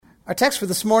Our text for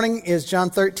this morning is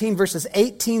John 13, verses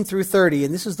 18 through 30,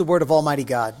 and this is the word of Almighty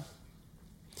God.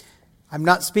 I'm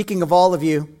not speaking of all of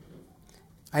you.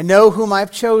 I know whom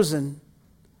I've chosen,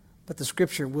 but the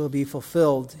scripture will be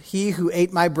fulfilled. He who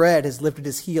ate my bread has lifted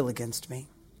his heel against me.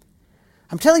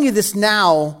 I'm telling you this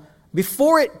now,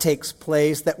 before it takes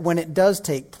place, that when it does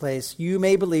take place, you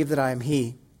may believe that I am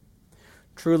he.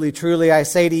 Truly, truly, I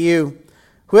say to you,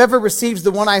 whoever receives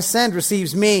the one I send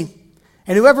receives me.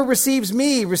 And whoever receives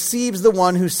me receives the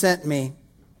one who sent me.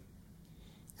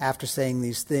 After saying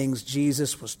these things,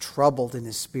 Jesus was troubled in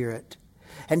his spirit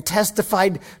and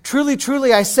testified, truly,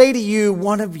 truly, I say to you,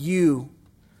 one of you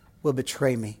will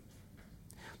betray me.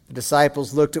 The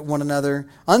disciples looked at one another,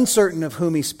 uncertain of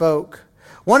whom he spoke.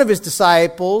 One of his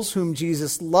disciples, whom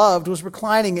Jesus loved, was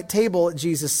reclining at table at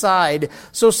Jesus' side.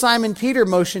 So Simon Peter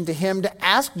motioned to him to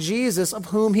ask Jesus of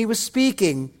whom he was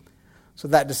speaking. So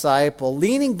that disciple,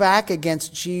 leaning back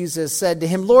against Jesus, said to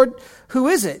him, Lord, who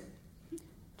is it?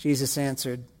 Jesus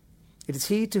answered, it is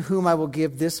he to whom I will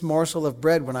give this morsel of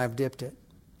bread when I've dipped it.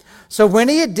 So when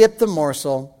he had dipped the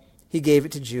morsel, he gave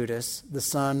it to Judas, the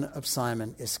son of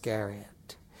Simon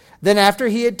Iscariot. Then after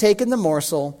he had taken the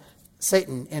morsel,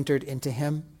 Satan entered into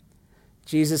him.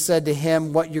 Jesus said to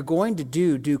him, what you're going to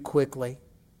do quickly.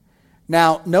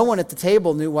 Now, no one at the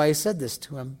table knew why he said this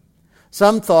to him.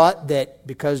 Some thought that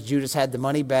because Judas had the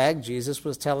money bag, Jesus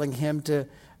was telling him to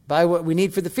buy what we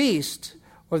need for the feast,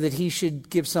 or that he should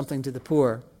give something to the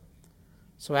poor.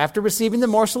 So after receiving the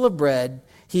morsel of bread,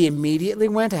 he immediately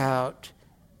went out,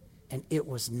 and it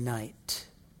was night.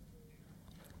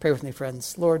 Pray with me,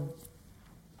 friends. Lord,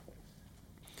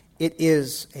 it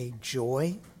is a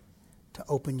joy to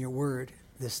open your word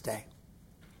this day.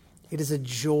 It is a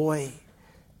joy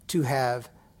to have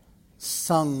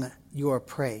sung your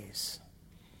praise.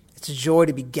 It's a joy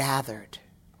to be gathered.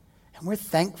 And we're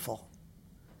thankful.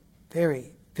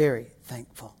 Very, very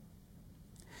thankful.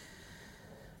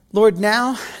 Lord,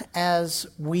 now as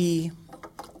we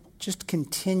just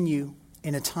continue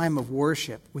in a time of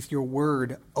worship with your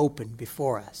word open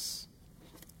before us,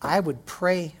 I would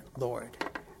pray, Lord,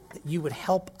 that you would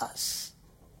help us.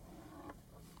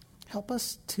 Help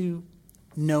us to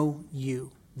know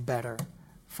you better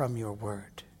from your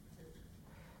word.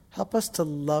 Help us to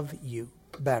love you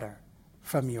better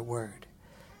from your word.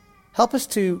 Help us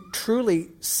to truly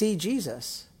see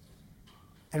Jesus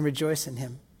and rejoice in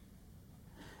him.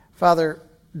 Father,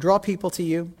 draw people to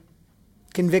you,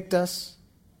 convict us,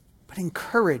 but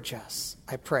encourage us,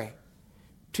 I pray,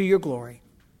 to your glory.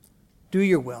 Do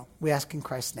your will. We ask in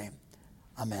Christ's name.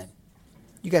 Amen.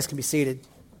 You guys can be seated.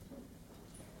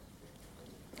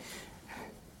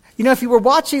 You know, if you were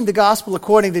watching the gospel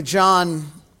according to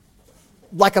John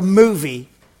like a movie,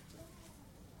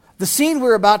 the scene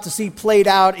we're about to see played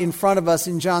out in front of us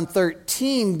in John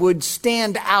 13 would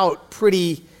stand out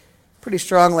pretty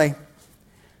strongly.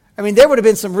 I mean, there would have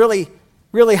been some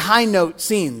really high note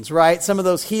scenes, right? Some of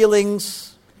those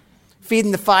healings,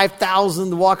 feeding the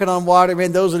 5,000, walking on water,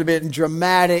 man, those would have been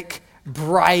dramatic,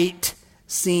 bright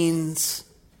scenes.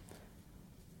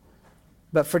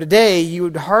 But for today, you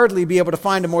would hardly be able to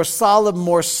find a more solemn,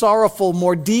 more sorrowful,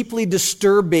 more deeply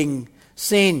disturbing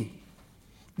scene.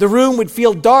 The room would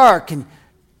feel dark and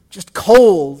just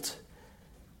cold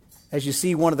as you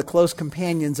see one of the close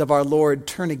companions of our Lord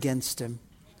turn against him,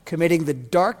 committing the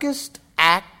darkest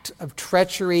act of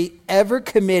treachery ever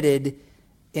committed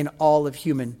in all of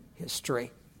human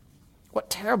history. What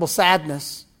terrible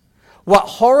sadness. What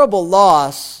horrible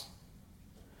loss.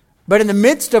 But in the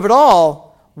midst of it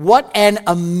all, what an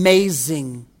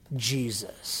amazing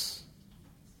Jesus.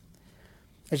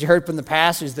 As you heard from the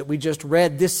passage that we just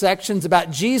read, this section's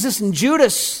about Jesus and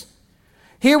Judas.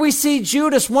 Here we see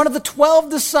Judas, one of the 12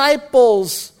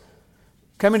 disciples,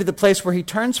 coming to the place where he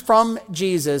turns from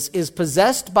Jesus, is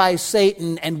possessed by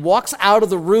Satan, and walks out of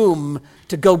the room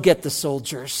to go get the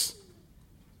soldiers.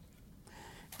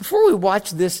 Before we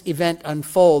watch this event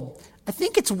unfold, I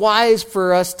think it's wise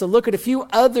for us to look at a few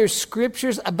other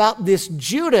scriptures about this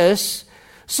Judas,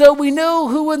 so we know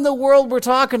who in the world we're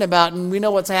talking about, and we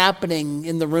know what's happening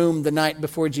in the room the night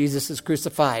before Jesus is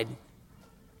crucified.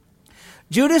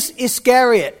 Judas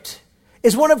Iscariot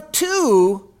is one of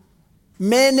two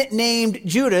men named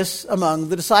Judas among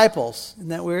the disciples. Isn't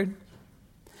that weird?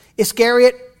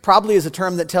 Iscariot probably is a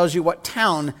term that tells you what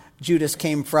town Judas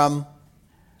came from.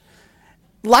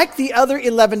 Like the other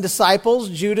 11 disciples,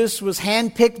 Judas was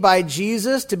handpicked by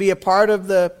Jesus to be a part of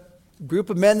the group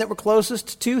of men that were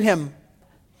closest to him.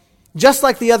 Just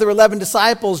like the other 11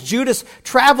 disciples, Judas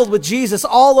traveled with Jesus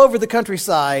all over the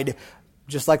countryside.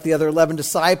 Just like the other 11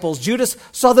 disciples, Judas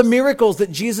saw the miracles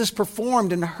that Jesus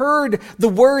performed and heard the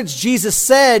words Jesus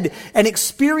said and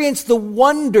experienced the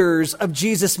wonders of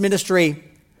Jesus' ministry.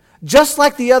 Just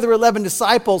like the other 11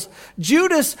 disciples,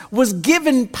 Judas was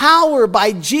given power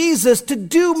by Jesus to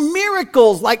do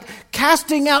miracles like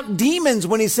casting out demons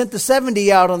when he sent the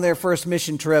 70 out on their first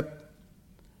mission trip.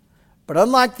 But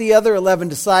unlike the other 11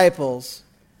 disciples,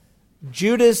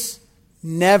 Judas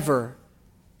never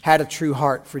had a true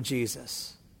heart for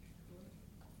Jesus.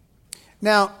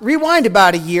 Now, rewind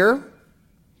about a year.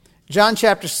 John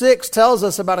chapter 6 tells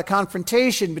us about a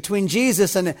confrontation between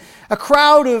Jesus and a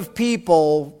crowd of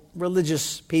people,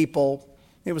 religious people.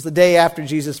 It was the day after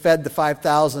Jesus fed the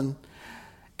 5,000.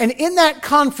 And in that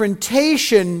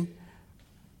confrontation,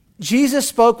 Jesus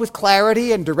spoke with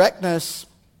clarity and directness,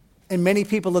 and many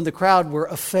people in the crowd were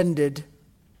offended.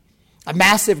 A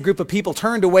massive group of people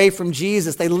turned away from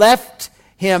Jesus. They left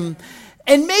him.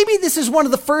 And maybe this is one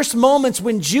of the first moments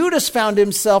when Judas found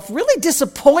himself really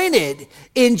disappointed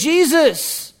in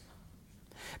Jesus.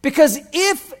 Because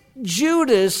if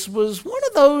Judas was one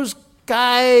of those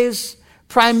guys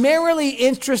primarily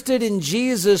interested in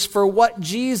Jesus for what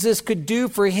Jesus could do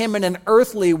for him in an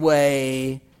earthly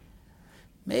way,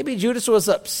 maybe Judas was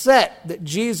upset that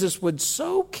Jesus would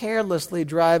so carelessly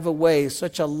drive away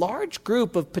such a large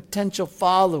group of potential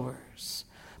followers,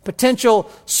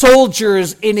 potential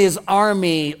soldiers in his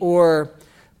army, or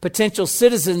potential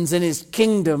citizens in his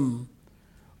kingdom,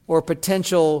 or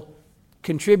potential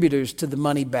contributors to the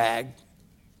money bag.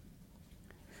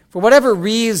 For whatever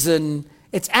reason,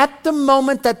 it's at the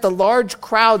moment that the large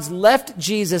crowds left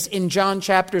Jesus in John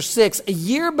chapter 6, a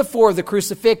year before the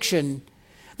crucifixion,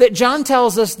 that John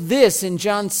tells us this in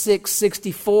John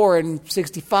 6:64 and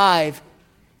 65.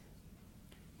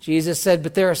 Jesus said,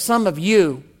 "But there are some of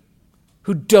you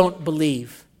who don't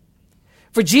believe."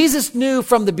 For Jesus knew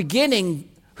from the beginning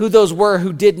who those were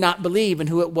who did not believe and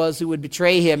who it was who would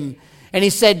betray him. And he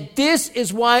said, "This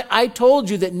is why I told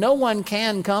you that no one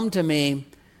can come to me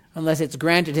unless it's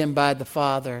granted him by the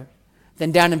Father."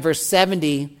 Then down in verse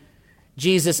 70,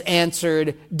 Jesus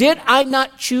answered, "Did I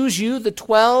not choose you, the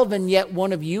 12, and yet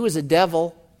one of you is a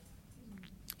devil?"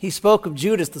 He spoke of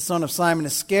Judas, the son of Simon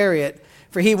Iscariot,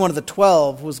 for he, one of the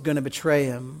 12, was going to betray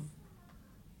him.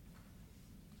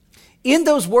 In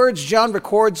those words John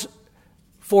records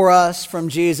for us from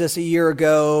Jesus a year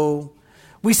ago,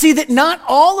 we see that not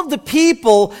all of the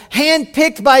people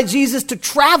handpicked by Jesus to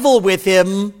travel with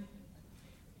him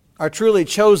are truly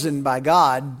chosen by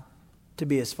God to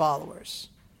be his followers.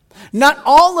 Not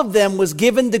all of them was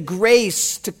given the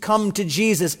grace to come to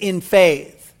Jesus in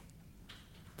faith.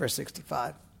 Verse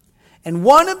 65. And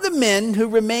one of the men who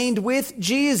remained with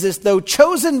Jesus, though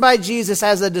chosen by Jesus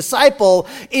as a disciple,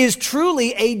 is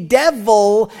truly a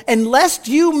devil. And lest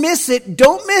you miss it,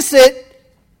 don't miss it,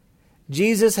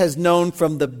 Jesus has known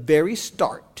from the very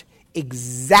start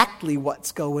exactly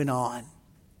what's going on.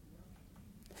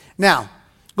 Now,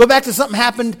 go back to something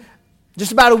happened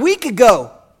just about a week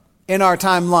ago in our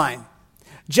timeline.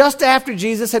 Just after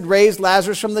Jesus had raised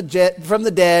Lazarus from the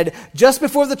dead, just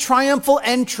before the triumphal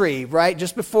entry, right?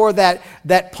 Just before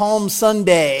that Palm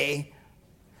Sunday,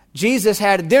 Jesus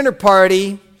had a dinner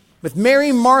party with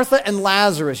Mary, Martha, and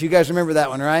Lazarus. You guys remember that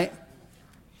one, right?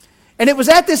 And it was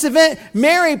at this event,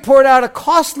 Mary poured out a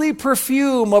costly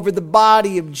perfume over the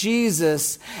body of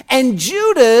Jesus. And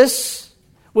Judas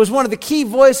was one of the key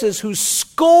voices who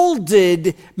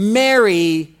scolded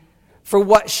Mary for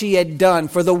what she had done,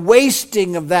 for the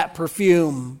wasting of that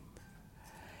perfume.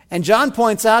 And John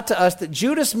points out to us that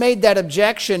Judas made that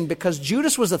objection because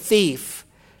Judas was a thief,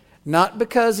 not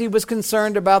because he was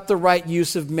concerned about the right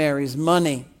use of Mary's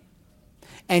money.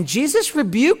 And Jesus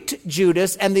rebuked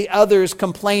Judas and the others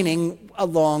complaining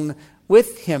along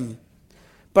with him.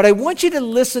 But I want you to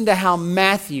listen to how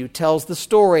Matthew tells the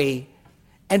story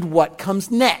and what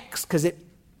comes next, because it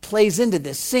plays into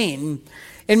this scene.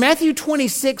 In Matthew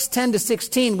 26,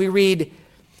 10-16, we read,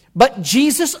 "But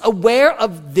Jesus, aware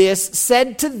of this,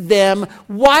 said to them,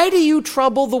 'Why do you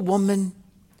trouble the woman?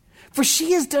 For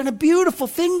she has done a beautiful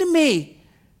thing to me.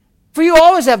 For you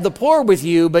always have the poor with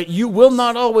you, but you will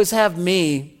not always have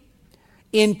me.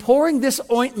 In pouring this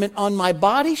ointment on my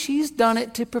body, she's done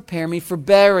it to prepare me for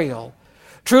burial.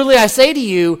 Truly I say to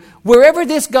you, wherever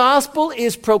this gospel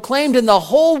is proclaimed in the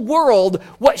whole world,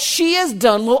 what she has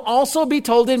done will also be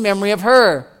told in memory of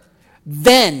her.'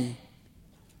 Then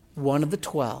one of the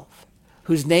 12,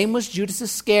 whose name was Judas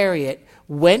Iscariot,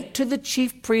 went to the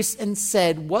chief priests and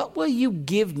said, 'What will you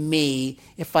give me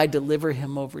if I deliver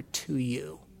him over to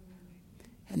you?'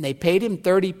 And they paid him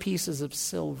 30 pieces of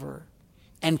silver.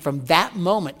 And from that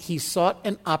moment he sought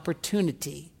an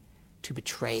opportunity to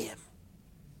betray him."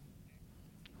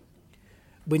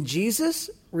 When Jesus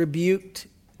rebuked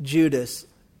Judas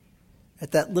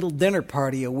at that little dinner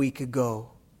party a week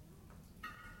ago,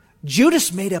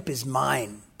 Judas made up his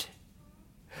mind.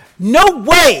 No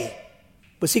way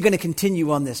was he going to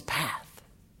continue on this path.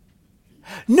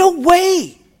 No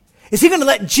way is he going to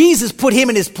let Jesus put him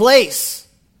in his place.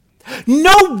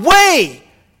 No way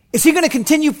is he going to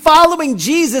continue following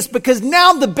Jesus, because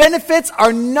now the benefits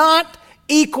are not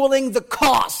equaling the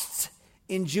costs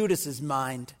in Judas's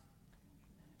mind.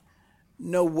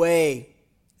 No way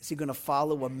is he going to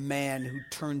follow a man who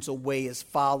turns away his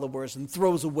followers and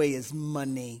throws away his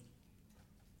money.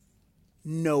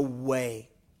 No way.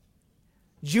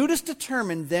 Judas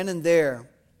determined then and there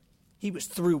he was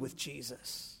through with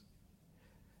Jesus.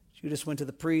 Judas went to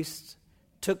the priests,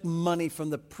 took money from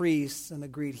the priests, and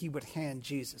agreed he would hand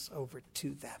Jesus over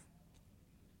to them.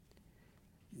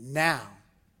 Now,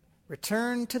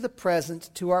 return to the present,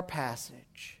 to our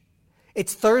passage.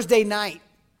 It's Thursday night.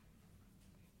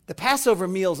 The Passover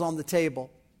meal's on the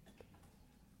table.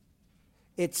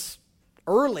 It's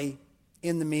early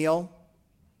in the meal,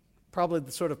 probably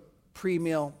the sort of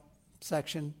pre-meal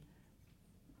section.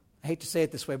 I hate to say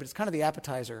it this way, but it's kind of the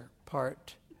appetizer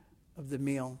part of the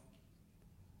meal.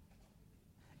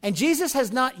 And Jesus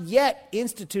has not yet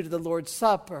instituted the Lord's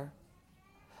Supper,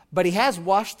 but he has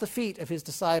washed the feet of his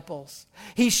disciples.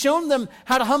 He's shown them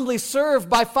how to humbly serve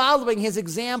by following his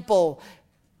example.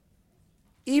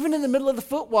 Even in the middle of the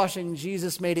foot washing,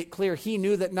 Jesus made it clear he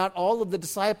knew that not all of the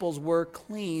disciples were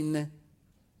clean.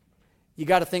 You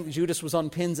got to think Judas was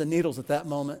on pins and needles at that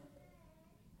moment.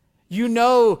 You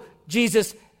know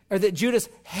that Judas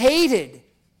hated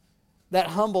that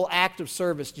humble act of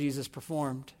service Jesus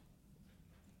performed.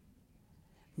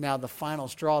 Now the final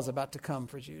straw is about to come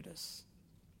for Judas.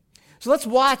 So let's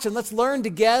watch and let's learn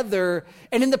together.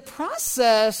 And in the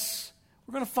process,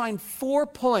 we're going to find 4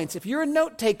 points. If you're a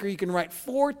note taker, you can write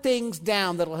 4 things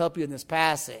down that will help you in this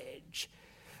passage.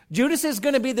 Judas is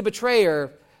going to be the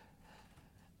betrayer.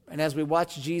 And as we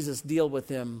watch Jesus deal with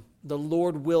him, the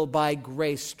Lord will, by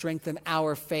grace, strengthen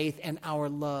our faith and our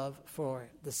love for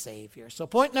the Savior. So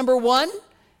point number 1,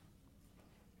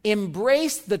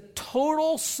 embrace the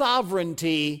total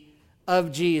sovereignty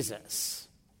of Jesus.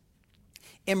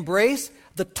 Embrace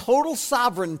the total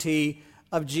sovereignty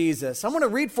of Jesus. I'm going to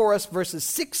read for us verses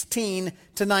 16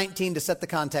 to 19 to set the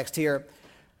context here.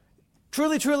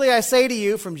 Truly, truly, I say to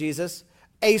you, from Jesus,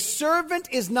 a servant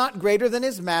is not greater than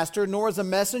his master, nor is a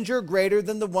messenger greater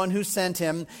than the one who sent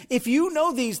him. If you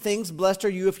know these things, blessed are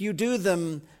you if you do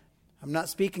them. I'm not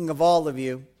speaking of all of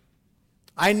you.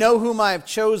 I know whom I have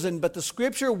chosen, but the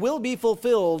scripture will be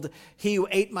fulfilled. He who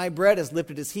ate my bread has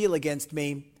lifted his heel against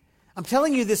me. I'm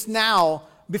telling you this now,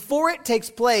 before it takes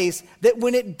place, that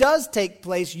when it does take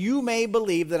place, you may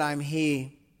believe that I'm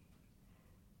he.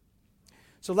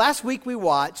 So last week we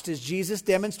watched as Jesus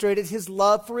demonstrated his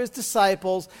love for his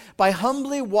disciples by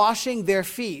humbly washing their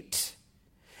feet.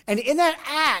 And in that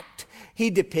act, he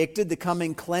depicted the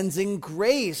coming cleansing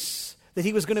grace that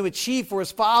he was going to achieve for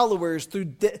his followers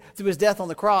through his death on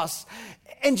the cross.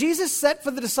 And Jesus set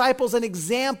for the disciples an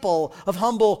example of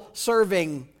humble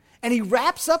serving. And he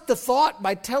wraps up the thought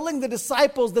by telling the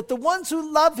disciples that the ones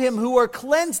who love him, who are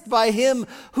cleansed by him,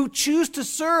 who choose to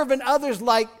serve and love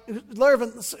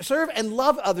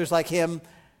others like him,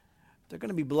 they're going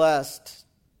to be blessed.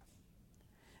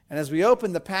 And as we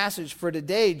open the passage for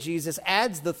today, Jesus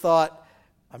adds the thought,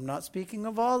 I'm not speaking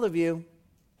of all of you.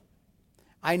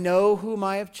 I know whom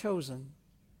I have chosen.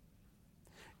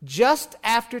 Just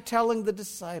after telling the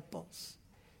disciples,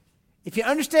 if you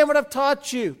understand what I've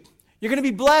taught you, you're going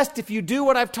to be blessed if you do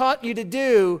what I've taught you to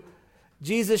do.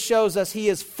 Jesus shows us he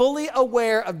is fully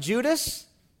aware of Judas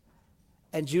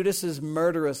and Judas's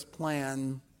murderous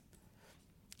plan.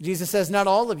 Jesus says, not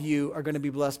all of you are going to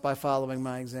be blessed by following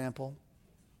my example.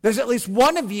 There's at least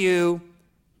one of you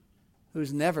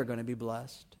who's never going to be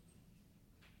blessed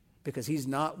because he's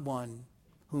not one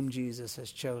whom Jesus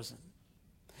has chosen.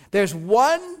 There's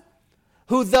one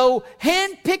who, though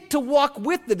handpicked to walk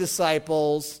with the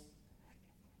disciples,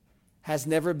 has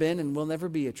never been and will never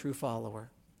be a true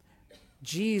follower.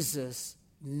 Jesus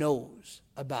knows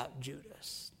about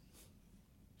Judas.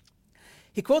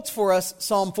 He quotes for us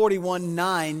Psalm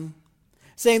 41:9,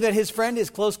 saying that his friend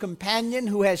is close companion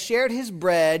who has shared his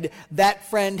bread, that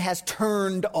friend has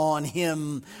turned on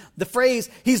him. The phrase,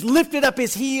 he's lifted up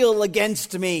his heel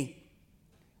against me,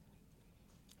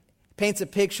 paints a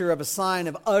picture of a sign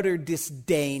of utter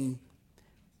disdain.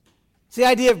 It's the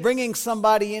idea of bringing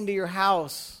somebody into your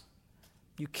house.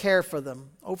 You care for them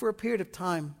over a period of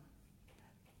time.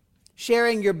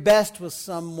 sharing your best with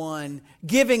someone,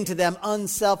 giving to them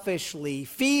unselfishly,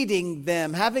 feeding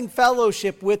them, having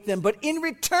fellowship with them. But in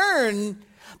return,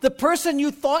 the person you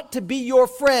thought to be your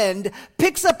friend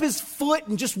picks up his foot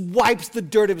and just wipes the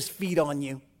dirt of his feet on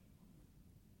you.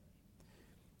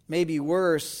 Maybe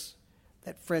worse,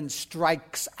 that friend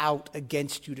strikes out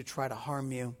against you to try to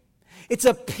harm you. It's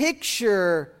a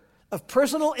picture of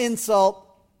personal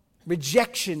insult,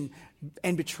 rejection,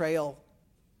 and betrayal.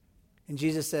 And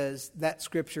Jesus says that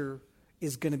scripture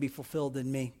is going to be fulfilled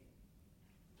in me.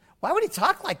 Why would he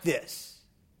talk like this?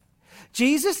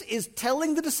 Jesus is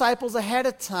telling the disciples ahead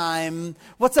of time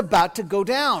what's about to go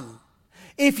down.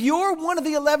 If you're one of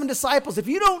the 11 disciples, if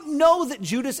you don't know that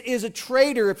Judas is a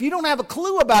traitor, if you don't have a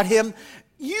clue about him,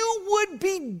 you would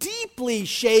be deeply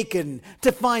shaken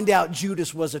to find out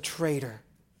Judas was a traitor.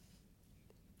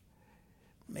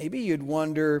 Maybe you'd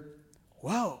wonder,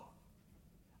 whoa,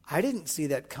 I didn't see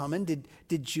that coming.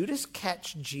 Did Judas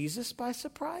catch Jesus by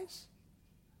surprise?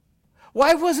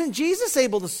 Why wasn't Jesus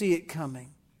able to see it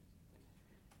coming?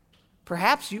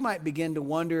 Perhaps you might begin to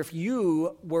wonder if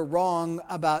you were wrong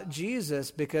about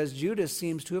Jesus because Judas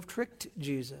seems to have tricked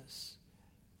Jesus.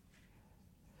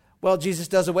 Well, Jesus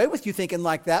does away with you thinking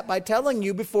like that by telling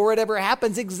you before it ever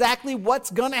happens exactly what's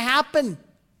going to happen.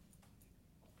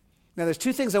 Now, there's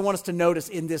two things I want us to notice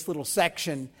in this little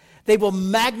section. They will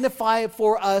magnify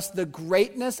for us the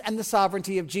greatness and the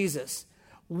sovereignty of Jesus.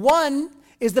 One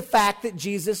is the fact that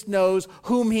Jesus knows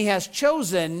whom he has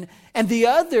chosen, and the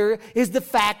other is the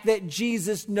fact that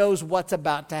Jesus knows what's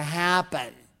about to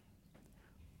happen.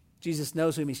 Jesus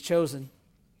knows whom he's chosen.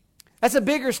 That's a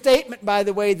bigger statement, by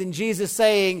the way, than Jesus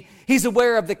saying he's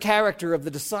aware of the character of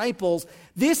the disciples.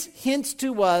 This hints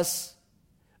to us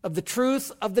of the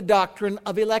truth of the doctrine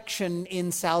of election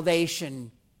in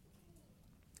salvation.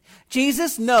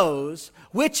 Jesus knows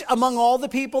which among all the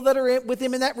people that are with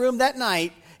him in that room that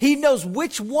night, he knows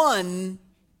which ones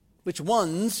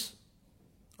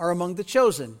are among the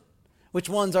chosen, which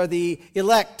ones are the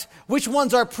elect, which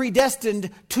ones are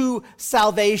predestined to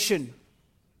salvation.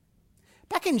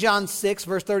 Back in John 6,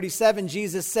 verse 37,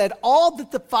 Jesus said, "All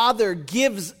that the Father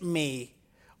gives me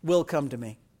will come to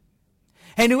me.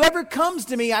 And whoever comes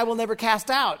to me, I will never cast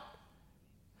out."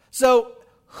 So,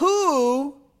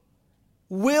 who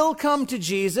will come to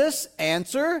Jesus?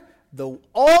 Answer,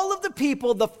 all of the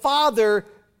people the Father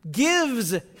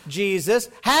gives Jesus,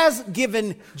 has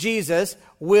given Jesus,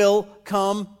 will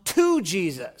come to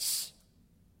Jesus.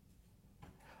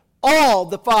 All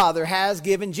the Father has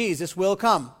given Jesus will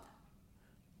come.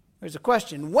 There's a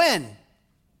question. When?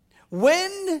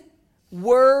 When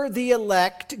were the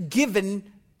elect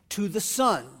given to the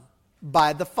Son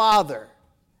by the Father?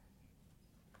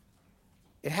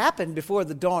 It happened before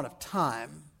the dawn of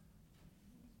time.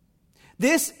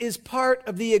 This is part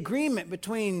of the agreement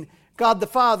between God the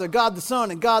Father, God the Son,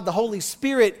 and God the Holy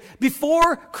Spirit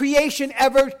before creation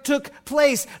ever took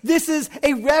place. This is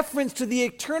a reference to the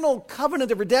eternal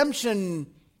covenant of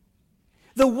redemption.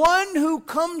 The one who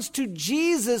comes to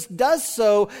Jesus does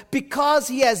so because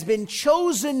he has been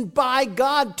chosen by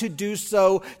God to do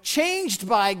so, changed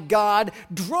by God,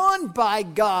 drawn by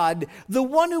God. The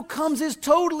one who comes is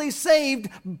totally saved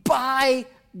by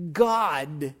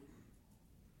God.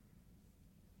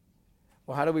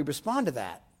 Well, how do we respond to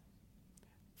that?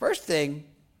 First thing,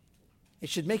 it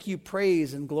should make you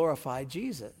praise and glorify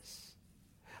Jesus.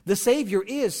 The Savior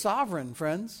is sovereign,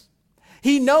 friends.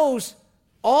 He knows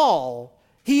all.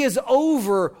 He is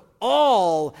over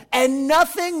all, and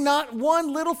nothing, not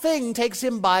one little thing, takes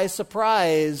him by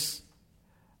surprise.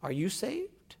 Are you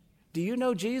saved? Do you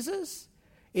know Jesus?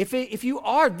 If you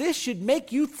are, this should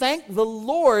make you thank the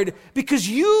Lord, because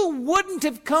you wouldn't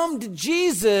have come to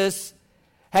Jesus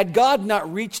had God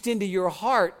not reached into your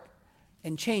heart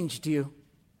and changed you.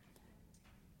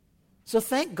 So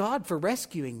thank God for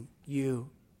rescuing you.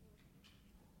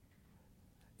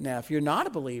 Now, if you're not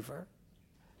a believer,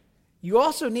 you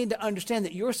also need to understand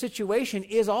that your situation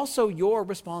is also your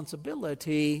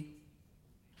responsibility.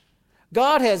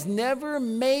 God has never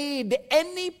made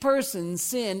any person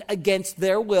sin against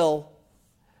their will.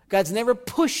 God's never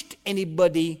pushed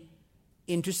anybody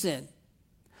into sin.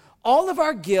 All of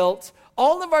our guilt,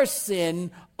 all of our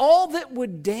sin, all that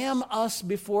would damn us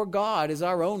before God is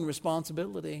our own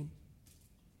responsibility.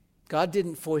 God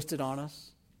didn't foist it on us.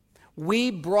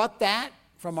 We brought that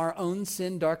from our own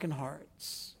sin-darkened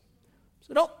hearts.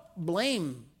 So don't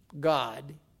blame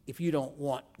God if you don't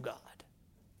want God.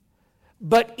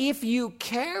 But if you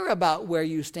care about where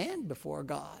you stand before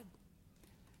God,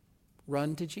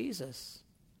 run to Jesus.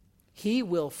 He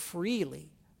will freely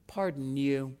pardon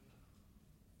you.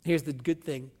 Here's the good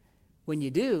thing. When you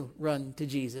do run to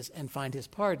Jesus and find his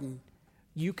pardon,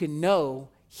 you can know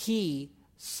he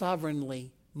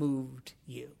sovereignly moved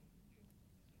you.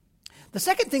 The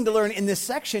second thing to learn in this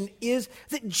section is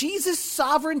that Jesus'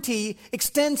 sovereignty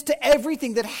extends to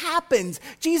everything that happens.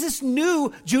 Jesus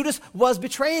knew Judas was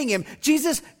betraying him.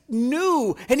 Jesus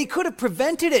knew, and he could have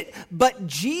prevented it. But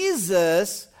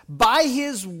Jesus, by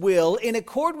his will, in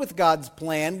accord with God's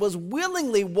plan, was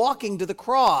willingly walking to the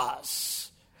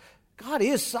cross. God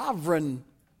is sovereign.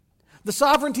 The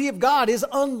sovereignty of God is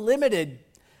unlimited.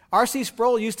 R.C.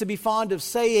 Sproul used to be fond of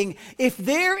saying, if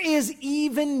there is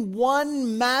even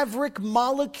one maverick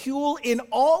molecule in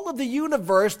all of the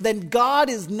universe, then God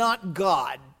is not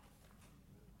God.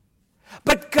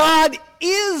 But God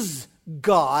is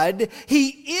God. He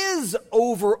is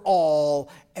over all.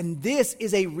 And this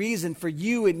is a reason for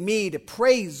you and me to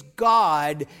praise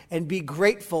God and be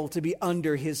grateful to be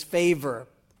under his favor.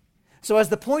 So as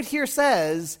the point here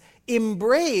says,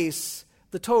 embrace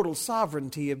the total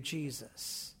sovereignty of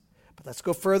Jesus. But let's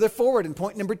go further forward in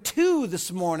point number 2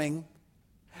 this morning.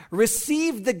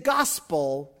 Receive the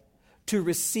gospel to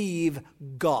receive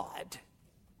God.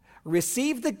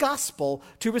 Receive the gospel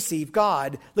to receive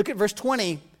God. Look at verse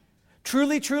 20.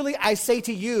 Truly, truly, I say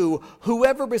to you,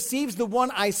 whoever receives the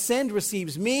one I send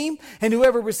receives me, and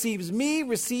whoever receives me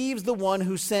receives the one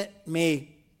who sent me.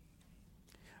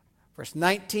 Verse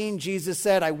 19, Jesus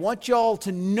said, I want you all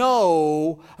to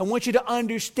know, I want you to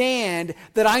understand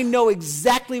that I know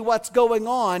exactly what's going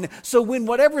on. So when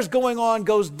whatever's going on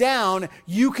goes down,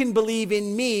 you can believe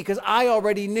in me because I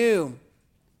already knew.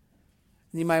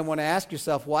 And you might want to ask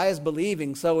yourself, why is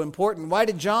believing so important? Why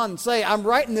did John say, I'm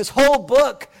writing this whole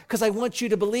book because I want you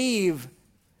to believe?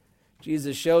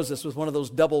 Jesus shows us with one of those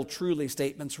double truly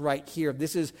statements right here.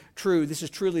 This is true. This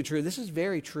is truly true. This is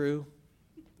very true.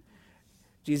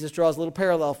 Jesus draws a little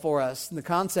parallel for us. And the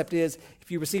concept is, if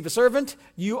you receive a servant,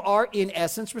 you are in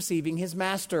essence receiving his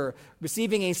master.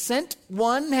 Receiving a sent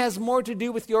one has more to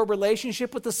do with your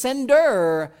relationship with the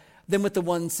sender than with the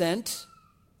one sent.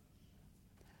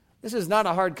 This is not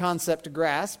a hard concept to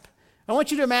grasp. I want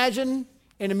you to imagine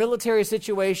in a military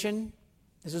situation,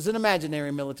 this is an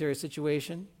imaginary military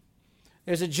situation.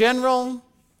 There's a general.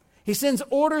 He sends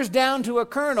orders down to a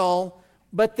colonel,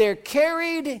 but they're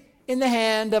carried in the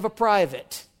hand of a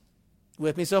private.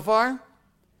 With me so far?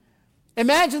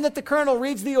 Imagine that the colonel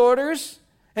reads the orders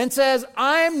and says,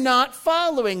 I'm not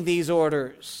following these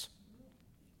orders.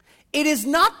 It is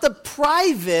not the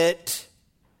private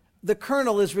the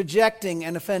colonel is rejecting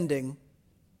and offending.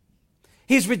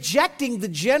 He's rejecting the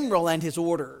general and his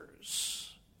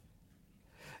orders.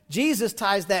 Jesus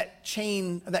ties that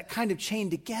kind of chain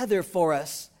together for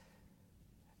us.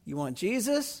 You want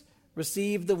Jesus?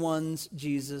 Receive the ones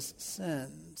Jesus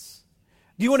sends.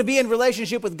 Do you want to be in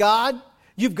relationship with God?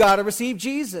 You've got to receive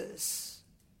Jesus.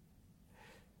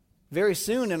 Very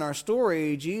soon in our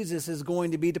story, Jesus is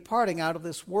going to be departing out of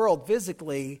this world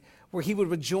physically, where he would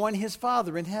rejoin his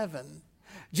Father in heaven.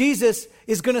 Jesus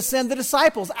is going to send the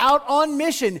disciples out on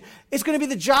mission. It's going to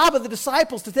be the job of the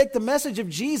disciples to take the message of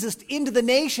Jesus into the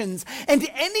nations. And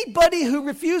to anybody who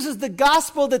refuses the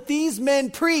gospel that these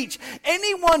men preach,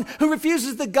 anyone who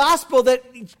refuses the gospel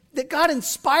that God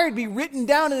inspired be written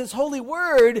down in his holy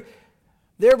word,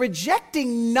 they're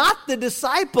rejecting not the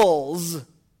disciples,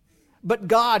 but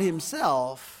God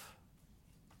himself.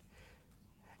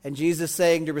 And Jesus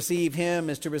saying to receive him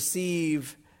is to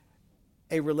receive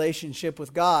a relationship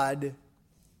with God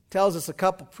tells us a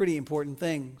couple pretty important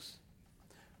things.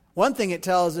 One thing it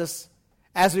tells us,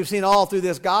 as we've seen all through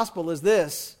this gospel, is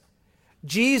this: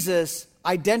 Jesus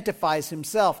identifies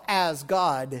himself as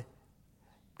God,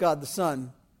 God the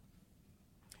Son,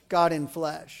 God in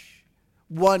flesh,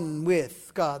 one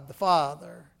with God the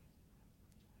Father.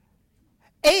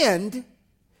 And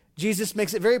Jesus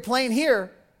makes it very plain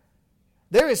here,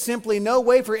 there is simply no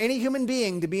way for any human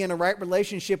being to be in a right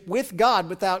relationship with God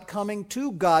without coming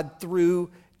to God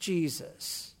through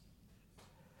Jesus.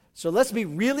 So let's be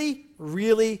really,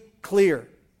 really clear.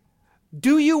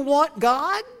 Do you want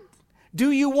God?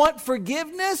 Do you want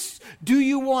forgiveness? Do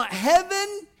you want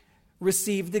heaven?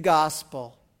 Receive the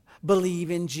gospel.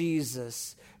 Believe in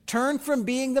Jesus. Turn from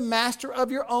being the master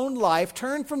of your own life.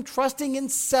 Turn from trusting in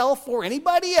self or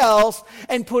anybody else,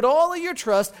 and put all of your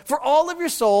trust for all of your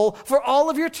soul, for all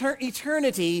of your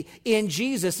eternity in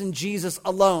Jesus and Jesus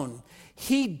alone.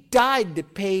 He died to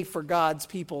pay for God's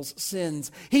people's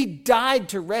sins. He died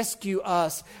to rescue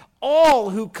us.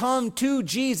 All who come to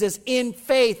Jesus in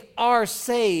faith are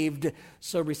saved.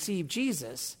 So receive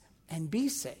Jesus and be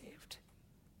saved.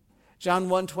 John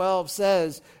 1:12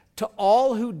 says, to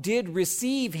all who did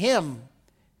receive him,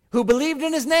 who believed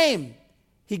in his name,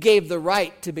 he gave the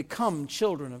right to become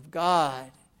children of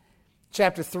God.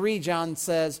 Chapter 3, John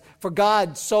says, "For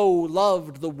God so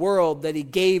loved the world that he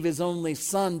gave his only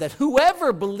Son, that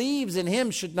whoever believes in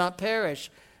him should not perish,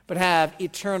 but have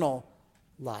eternal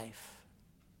life."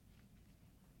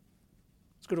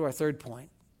 Let's go to our third point.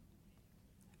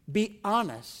 Be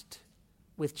honest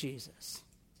with Jesus.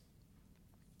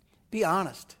 Be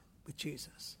honest with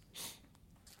Jesus.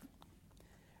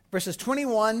 Verses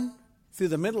 21 through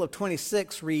the middle of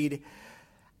 26 read,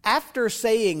 "After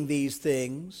saying these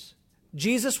things,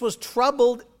 Jesus was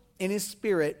troubled in his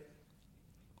spirit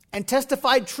and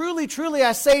testified, 'Truly, truly,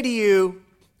 I say to you,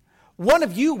 one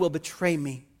of you will betray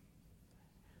me.'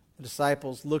 The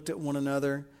disciples looked at one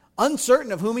another,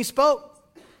 uncertain of whom he spoke.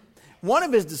 One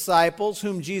of his disciples,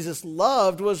 whom Jesus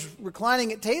loved, was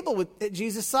reclining at table at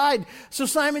Jesus' side. So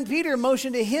Simon Peter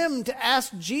motioned to him to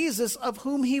ask Jesus of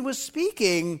whom he was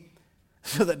speaking.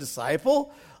 So the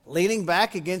disciple, leaning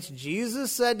back against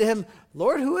Jesus, said to him,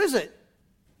 'Lord, who is it?'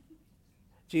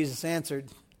 Jesus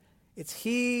answered, 'It's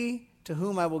he to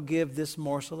whom I will give this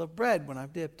morsel of bread when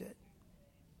I've dipped it.'"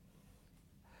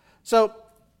 So,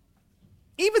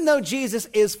 even though Jesus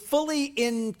is fully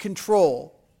in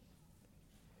control,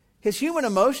 his human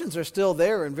emotions are still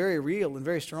there and very real and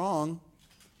very strong.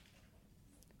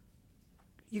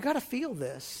 You got to feel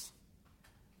this.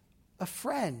 A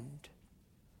friend,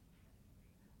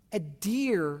 a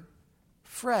dear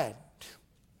friend,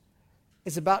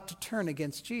 is about to turn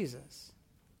against Jesus.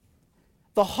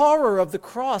 The horror of the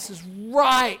cross is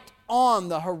right on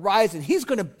the horizon. He's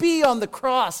going to be on the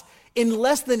cross in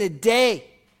less than a day.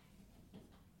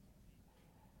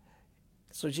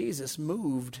 So Jesus,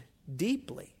 moved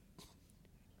deeply,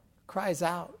 cries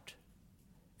out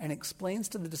and explains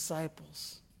to the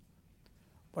disciples,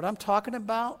 "What I'm talking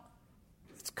about,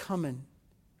 it's coming,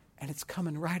 and it's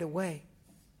coming right away.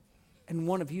 And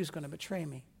one of you is going to betray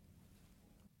me."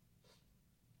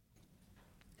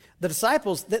 The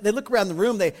disciples, they look around the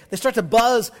room, they start to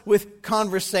buzz with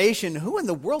conversation. Who in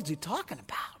the world is he talking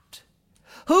about?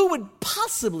 Who would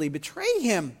possibly betray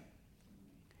him?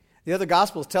 The other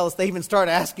Gospels tell us they even start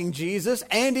asking Jesus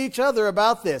and each other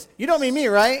about this. You don't mean me,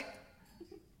 right?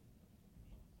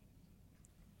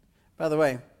 By the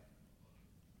way,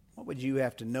 what would you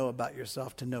have to know about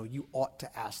yourself to know you ought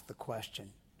to ask the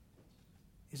question,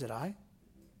 is it I?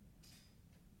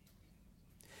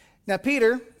 Now,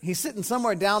 Peter, he's sitting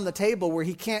somewhere down the table where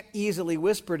he can't easily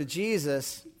whisper to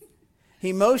Jesus.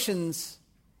 He motions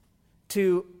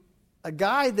to a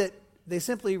guy that they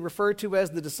simply refer to as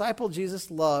the disciple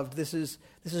Jesus loved. This is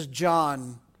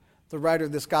John, the writer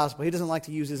of this gospel. He doesn't like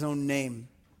to use his own name.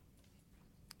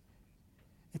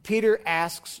 And Peter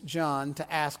asks John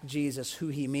to ask Jesus who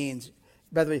he means.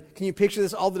 By the way, can you picture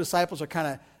this? All the disciples are kind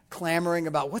of clamoring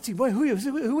about, what's he, who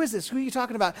is this? Who are you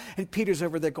talking about? And Peter's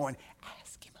over there going,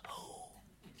 ask him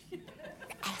who?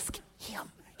 Ask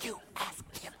him. You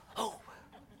ask him who?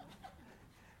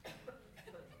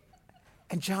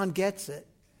 And John gets it.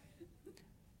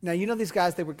 Now, you know these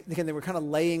guys, they were kind of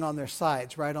laying on their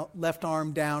sides, right? Left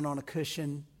arm down on a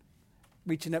cushion,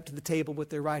 reaching up to the table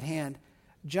with their right hand.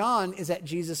 John is at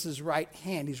Jesus' right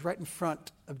hand. He's right in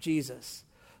front of Jesus.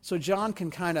 So John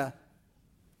can kind of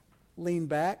lean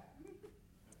back,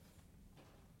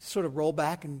 sort of roll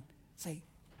back and say,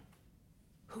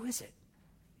 who is it?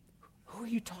 Who are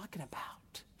you talking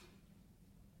about?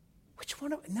 Which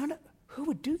one of, who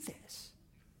would do this?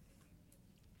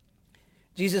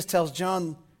 Jesus tells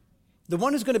John, the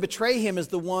one who's going to betray him is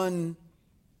the one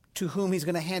to whom he's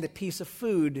going to hand a piece of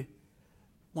food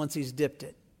once he's dipped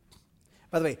it.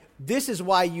 By the way, this is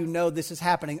why you know this is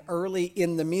happening early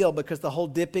in the meal, because the whole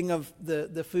dipping of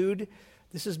the food,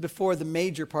 this is before the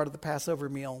major part of the Passover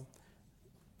meal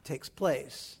takes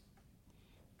place.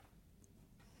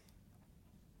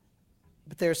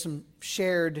 But there's some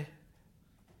shared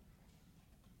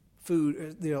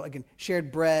food, again,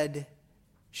 shared bread,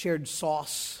 shared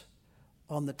sauce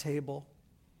on the table.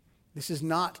 This is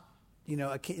not,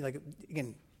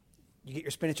 again, you get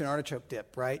your spinach and artichoke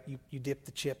dip, right? You dip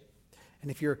the chip. And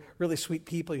if you're really sweet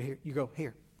people, you go,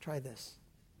 here, try this.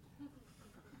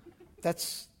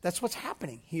 That's what's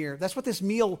happening here. That's what this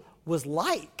meal was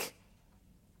like.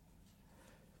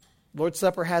 Lord's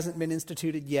Supper hasn't been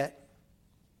instituted yet.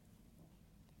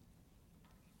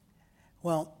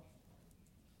 Well,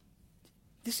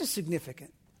 this is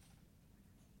significant.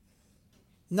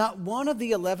 Not one of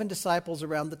the 11 disciples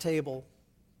around the table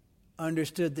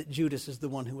understood that Judas is the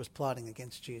one who was plotting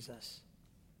against Jesus.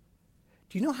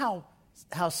 Do you know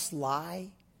how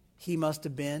sly he must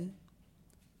have been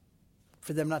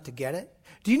for them not to get it?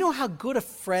 Do you know how good a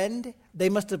friend they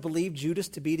must have believed Judas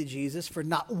to be to Jesus for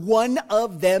not one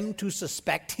of them to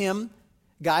suspect him?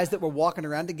 Guys that were walking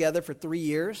around together for 3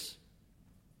 years.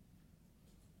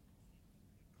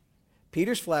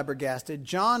 Peter's flabbergasted.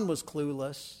 John was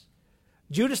clueless.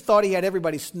 Judas thought he had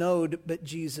everybody snowed, but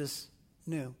Jesus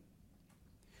knew.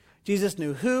 Jesus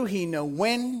knew who, he knew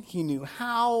when, he knew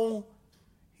how,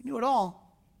 he knew it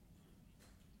all.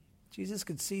 Jesus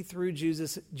could see through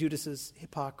Judas's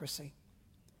hypocrisy.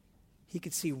 He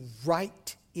could see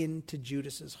right into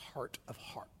Judas's heart of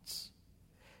hearts.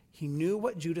 He knew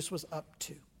what Judas was up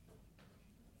to.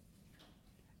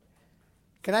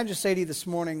 Can I just say to you this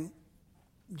morning,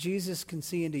 Jesus can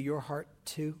see into your heart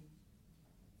too.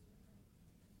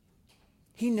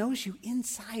 He knows you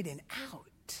inside and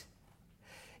out.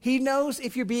 He knows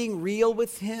if you're being real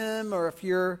with him or if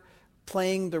you're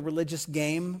playing the religious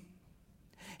game.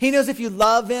 He knows if you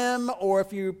love him or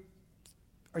if you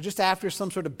are just after some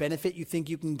sort of benefit you think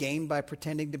you can gain by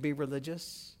pretending to be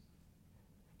religious.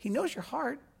 He knows your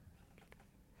heart.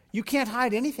 You can't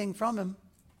hide anything from him.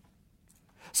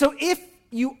 So if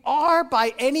you are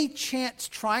by any chance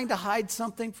trying to hide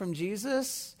something from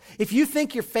Jesus, if you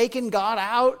think you're faking God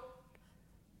out,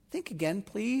 think again,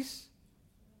 please.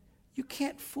 You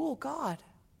can't fool God.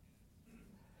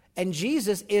 And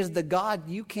Jesus is the God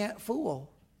you can't fool.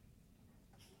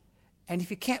 And if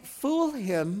you can't fool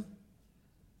him,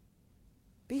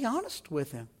 be honest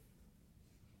with him.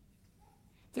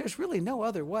 There's really no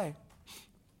other way.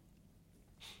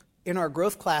 In our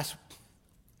growth class,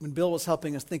 when Bill was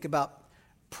helping us think about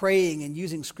praying and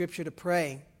using Scripture to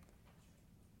pray,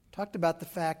 talked about the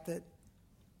fact that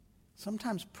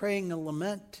sometimes praying a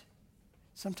lament,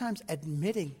 sometimes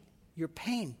admitting your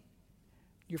pain,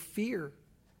 your fear,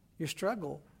 your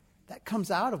struggle, that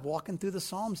comes out of walking through the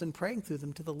Psalms and praying through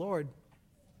them to the Lord.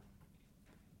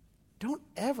 Don't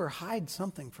ever hide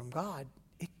something from God.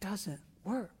 It doesn't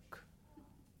work.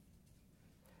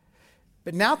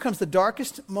 But now comes the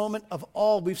darkest moment of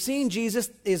all. We've seen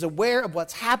Jesus is aware of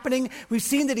what's happening. We've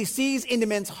seen that he sees into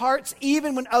men's hearts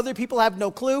even when other people have no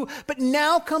clue. But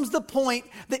now comes the point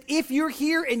that if you're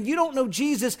here and you don't know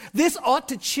Jesus, this ought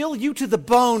to chill you to the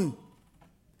bone.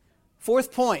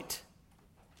 Fourth point.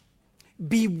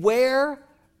 Beware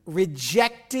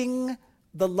rejecting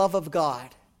the love of God.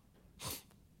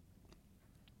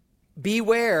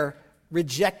 Beware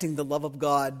rejecting the love of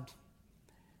God.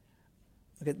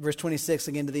 Look at verse 26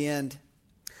 again to the end.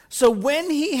 So when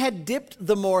he had dipped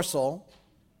the morsel,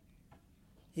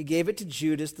 he gave it to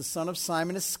Judas, the son of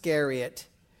Simon Iscariot.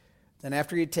 Then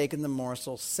after he had taken the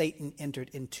morsel, Satan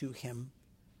entered into him.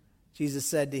 Jesus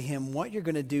said to him, "What you're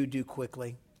going to do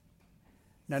quickly."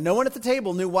 Now no one at the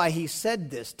table knew why he said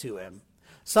this to him.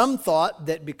 Some thought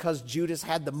that because Judas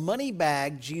had the money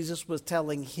bag, Jesus was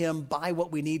telling him, buy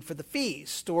what we need for the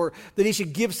feast, or that he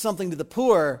should give something to the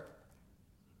poor.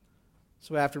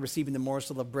 So after receiving the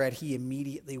morsel of bread, he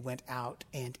immediately went out,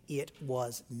 and it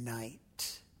was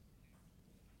night.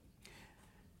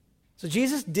 So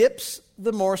Jesus dips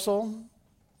the morsel.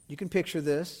 You can picture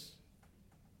this.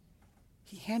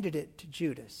 He handed it to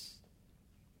Judas.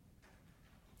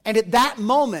 And at that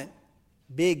moment,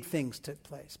 big things took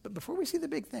place. But before we see the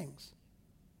big things,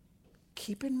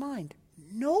 keep in mind,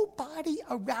 nobody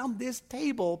around this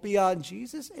table beyond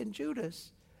Jesus and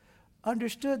Judas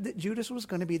understood that Judas was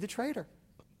going to be the traitor.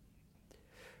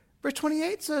 Verse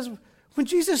 28 says, when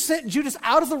Jesus sent Judas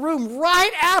out of the room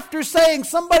right after saying,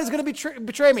 somebody's going to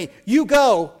betray me, you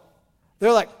go.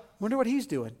 They're like, wonder what he's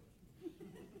doing.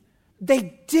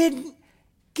 They didn't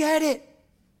get it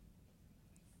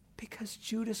because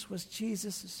Judas was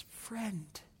Jesus' friend.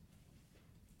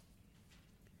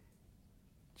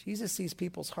 Jesus sees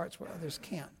people's hearts where others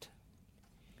can't.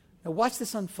 Now watch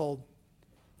this unfold.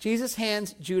 Jesus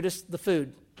hands Judas the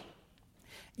food.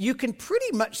 You can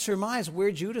pretty much surmise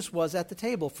where Judas was at the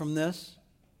table from this.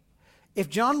 If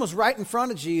John was right in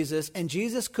front of Jesus and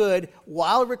Jesus could,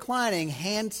 while reclining,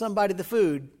 hand somebody the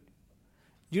food,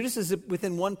 Judas is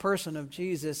within one person of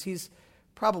Jesus. He's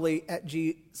probably at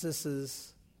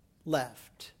Jesus'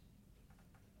 left.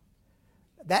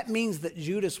 That means that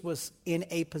Judas was in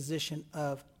a position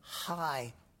of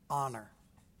high honor.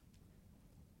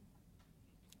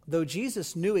 Though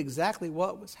Jesus knew exactly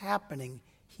what was happening,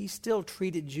 he still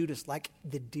treated Judas like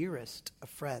the dearest of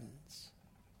friends.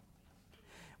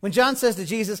 When John says to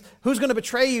Jesus, who's going to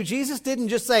betray you? Jesus didn't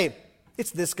just say,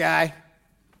 it's this guy.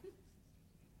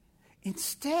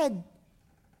 Instead,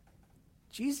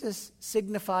 Jesus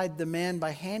signified the man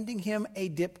by handing him a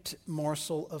dipped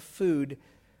morsel of food.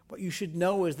 What you should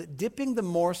know is that dipping the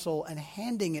morsel and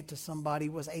handing it to somebody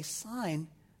was a sign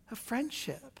of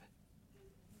friendship.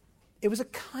 It was a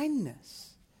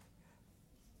kindness.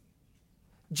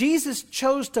 Jesus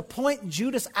chose to point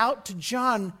Judas out to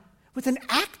John with an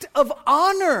act of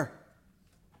honor.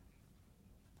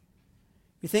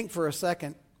 You think for a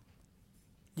second,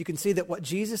 you can see that what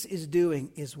Jesus is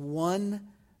doing is one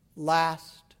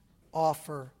last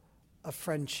offer of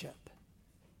friendship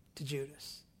to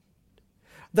Judas.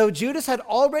 Though Judas had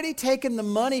already taken the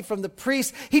money from the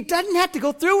priest, he doesn't have to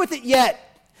go through with it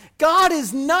yet. God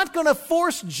is not going to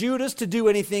force Judas to do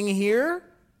anything here.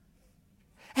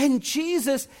 And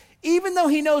Jesus, even though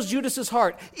he knows Judas's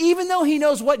heart, even though he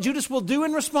knows what Judas will do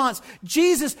in response,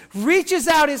 Jesus reaches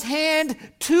out his hand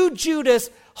to Judas,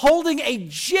 holding a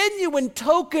genuine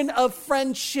token of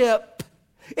friendship.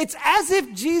 It's as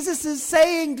if Jesus is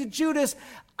saying to Judas,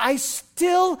 I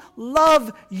still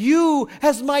love you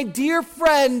as my dear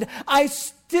friend. I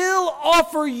still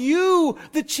offer you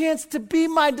the chance to be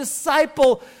my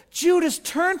disciple. Judas,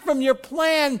 turn from your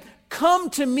plan. Come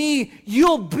to me.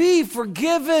 You'll be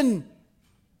forgiven.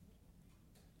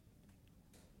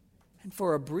 And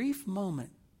for a brief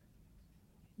moment,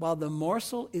 while the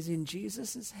morsel is in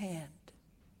Jesus' hand,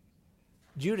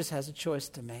 Judas has a choice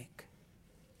to make.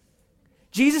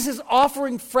 Jesus is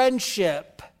offering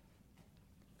friendship.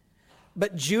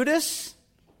 But Judas,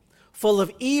 full of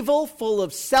evil, full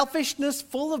of selfishness,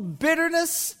 full of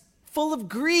bitterness, full of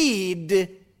greed,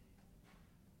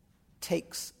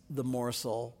 takes the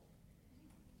morsel.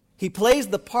 He plays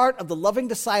the part of the loving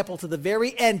disciple to the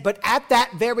very end, but at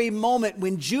that very moment,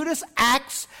 when Judas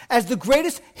acts as the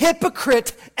greatest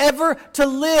hypocrite ever to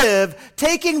live,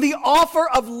 taking the offer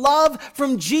of love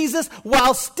from Jesus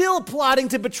while still plotting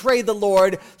to betray the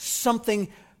Lord, something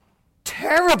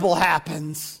terrible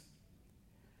happens.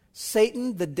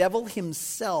 Satan, the devil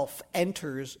himself,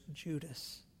 enters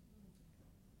Judas.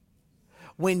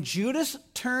 When Judas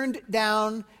turned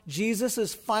down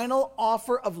Jesus' final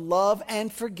offer of love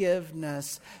and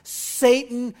forgiveness,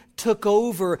 Satan took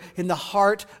over in the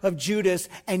heart of Judas,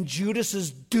 and Judas'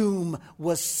 doom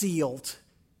was sealed.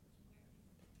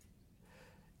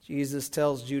 Jesus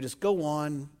tells Judas, go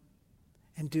on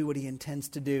and do what he intends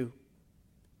to do.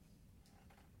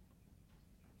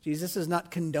 Jesus is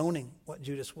not condoning what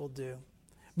Judas will do.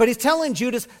 But he's telling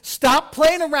Judas, stop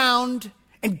playing around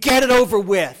and get it over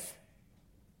with.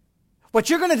 What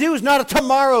you're going to do is not a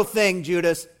tomorrow thing,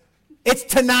 Judas. It's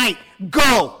tonight.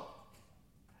 Go.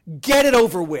 Get it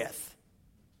over with.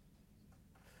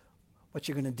 What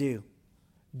you're going to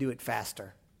do it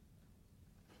faster.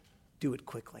 Do it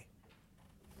quickly.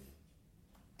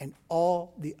 And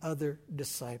all the other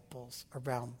disciples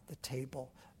around the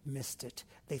table missed it.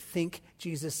 They think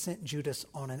Jesus sent Judas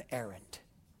on an errand.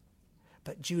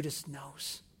 But Judas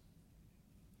knows.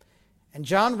 And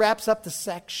John wraps up the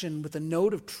section with a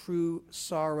note of true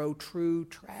sorrow, true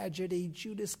tragedy.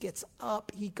 Judas gets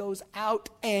up, he goes out,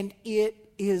 and it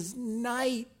is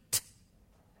night.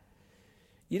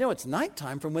 You know, it's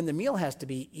nighttime from when the meal has to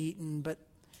be eaten, but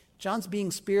John's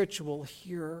being spiritual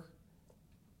here.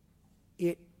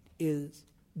 It is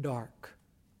dark.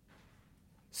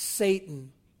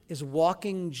 Satan is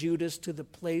walking Judas to the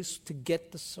place to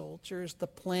get the soldiers. The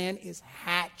plan is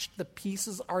hatched. The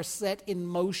pieces are set in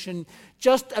motion.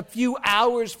 Just a few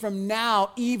hours from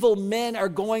now, evil men are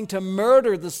going to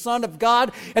murder the Son of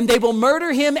God, and they will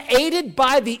murder him aided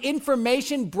by the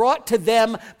information brought to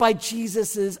them by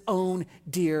Jesus' own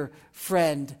dear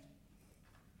friend.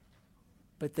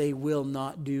 But they will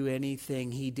not do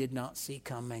anything he did not see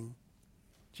coming.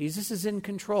 Jesus is in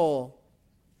control,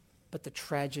 but the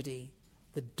tragedy,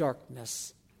 the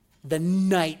darkness, the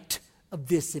night of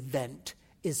this event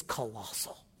is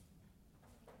colossal.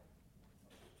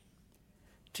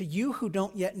 To you who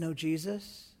don't yet know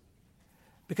Jesus,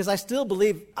 because I still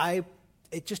believe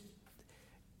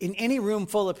in any room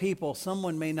full of people,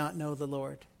 someone may not know the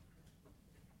Lord.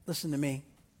 Listen to me.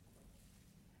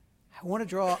 I want to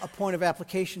draw a point of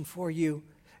application for you.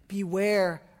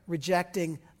 Beware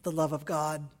rejecting the love of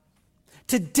God.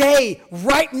 Today,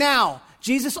 right now,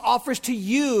 Jesus offers to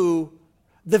you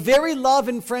the very love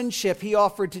and friendship he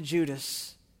offered to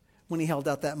Judas when he held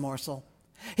out that morsel.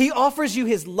 He offers you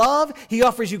his love. He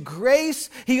offers you grace.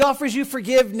 He offers you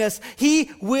forgiveness. He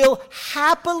will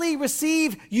happily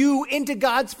receive you into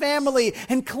God's family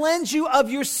and cleanse you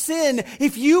of your sin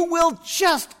if you will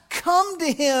just come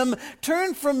to him,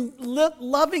 turn from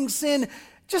loving sin.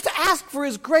 Just ask for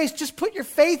his grace. Just put your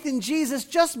faith in Jesus.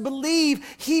 Just believe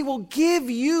he will give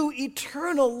you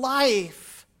eternal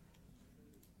life.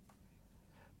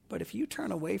 But if you turn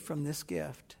away from this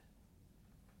gift,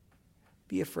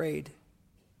 be afraid.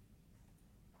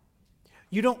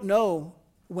 You don't know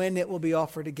when it will be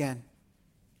offered again.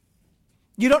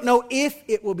 You don't know if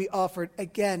it will be offered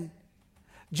again.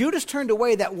 Judas turned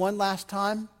away that one last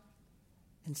time,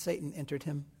 and Satan entered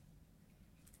him.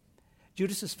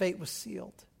 Judas's fate was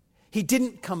sealed. He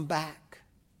didn't come back.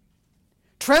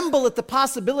 Tremble at the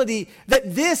possibility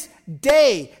that this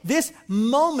day, this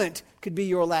moment, could be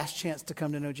your last chance to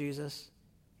come to know Jesus.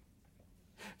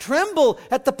 Tremble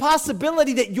at the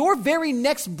possibility that your very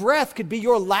next breath could be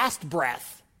your last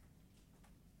breath.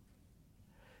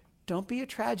 Don't be a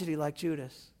tragedy like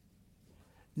Judas.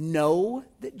 Know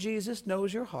that Jesus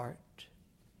knows your heart.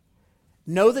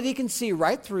 Know that he can see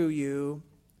right through you.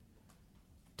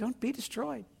 Don't be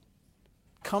destroyed.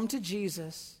 Come to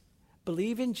Jesus.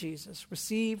 Believe in Jesus.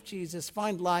 Receive Jesus.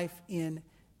 Find life in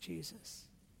Jesus.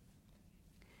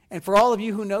 And for all of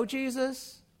you who know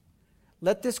Jesus,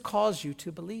 let this cause you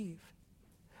to believe.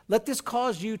 Let this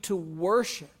cause you to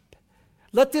worship.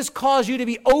 Let this cause you to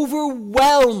be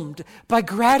overwhelmed by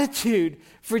gratitude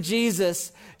for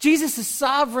Jesus. Jesus is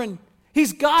sovereign.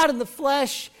 He's God in the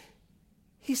flesh.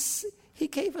 He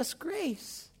gave us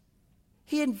grace.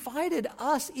 He invited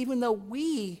us even though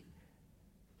we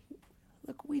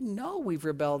know we've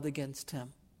rebelled against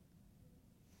him.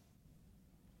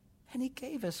 And he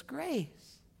gave us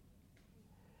grace.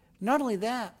 Not only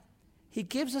that, he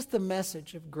gives us the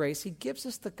message of grace. He gives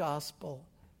us the gospel.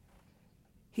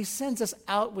 He sends us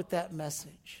out with that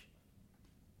message.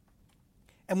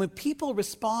 And when people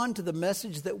respond to the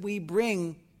message that we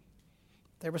bring,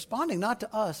 they're responding not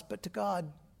to us, but to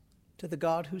God, to the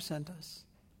God who sent us.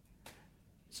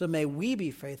 So may we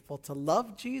be faithful to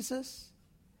love Jesus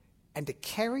and to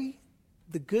carry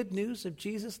the good news of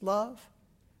Jesus' love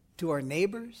to our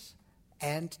neighbors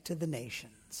and to the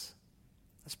nations.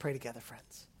 Let's pray together,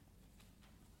 friends.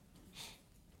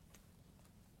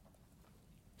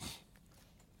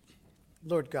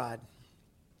 Lord God,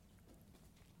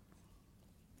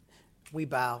 we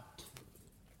bow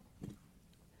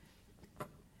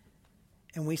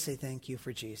and we say thank you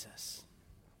for Jesus.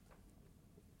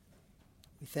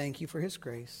 We thank you for his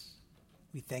grace.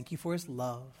 We thank you for his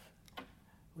love.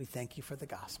 We thank you for the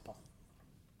gospel.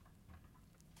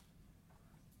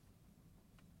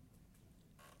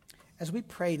 As we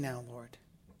pray now, Lord,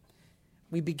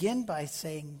 we begin by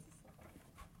saying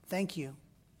thank you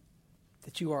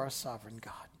that you are a sovereign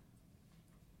God.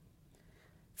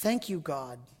 Thank you,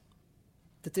 God,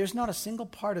 that there's not a single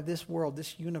part of this world,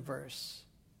 this universe,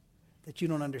 that you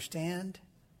don't understand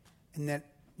and that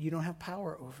you don't have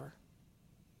power over.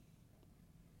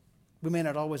 We may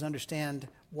not always understand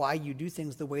why you do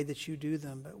things the way that you do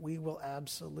them, but we will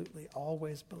absolutely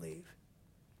always believe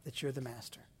that you're the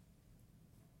master.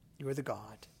 You're the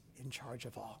God in charge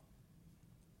of all.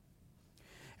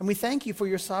 And we thank you for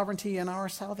your sovereignty and our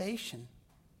salvation.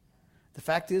 The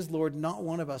fact is, Lord, not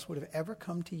one of us would have ever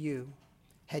come to you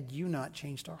had you not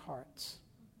changed our hearts.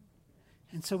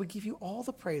 And so we give you all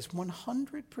the praise,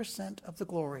 100% of the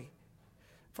glory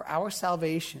for our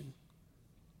salvation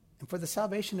and for the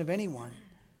salvation of anyone,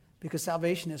 because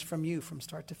salvation is from you from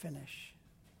start to finish.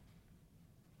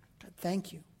 God,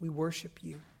 thank you. We worship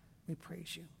you. We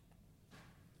praise you.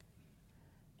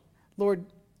 Lord,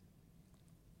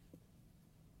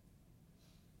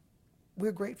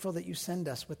 we're grateful that you send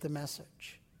us with the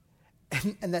message.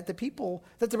 And that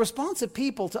the response of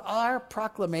people to our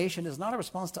proclamation is not a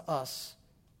response to us,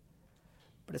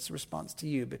 but it's a response to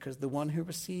you, because the one who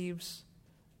receives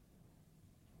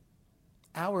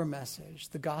our message,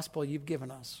 the gospel you've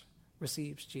given us,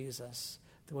 receives Jesus.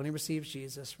 The one who receives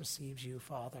Jesus receives you,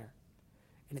 Father.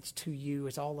 And it's to you.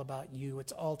 It's all about you.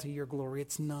 It's all to your glory.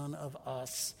 It's none of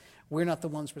us. We're not the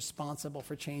ones responsible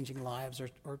for changing lives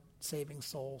or saving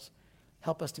souls.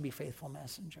 Help us to be faithful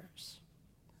messengers.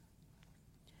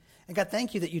 And God,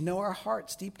 thank you that you know our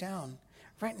hearts deep down.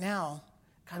 Right now,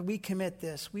 God, we commit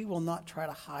this. We will not try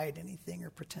to hide anything or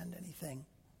pretend anything.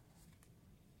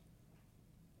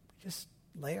 We just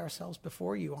lay ourselves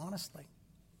before you honestly.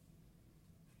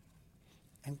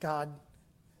 And God,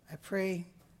 I pray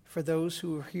for those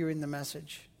who are hearing the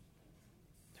message,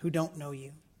 who don't know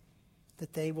you,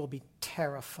 that they will be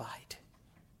terrified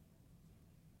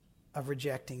of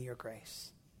rejecting your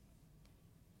grace.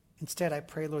 Instead, I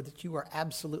pray, Lord, that you are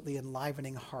absolutely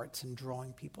enlivening hearts and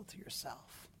drawing people to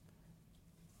yourself.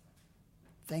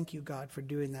 Thank you, God, for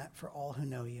doing that for all who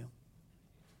know you.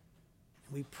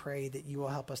 And we pray that you will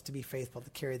help us to be faithful to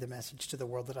carry the message to the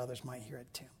world that others might hear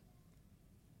it too.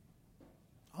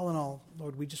 All in all,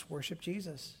 Lord, we just worship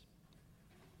Jesus.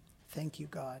 Thank you,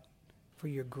 God, for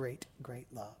your great, great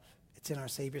love. It's in our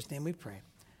Savior's name we pray.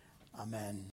 Amen.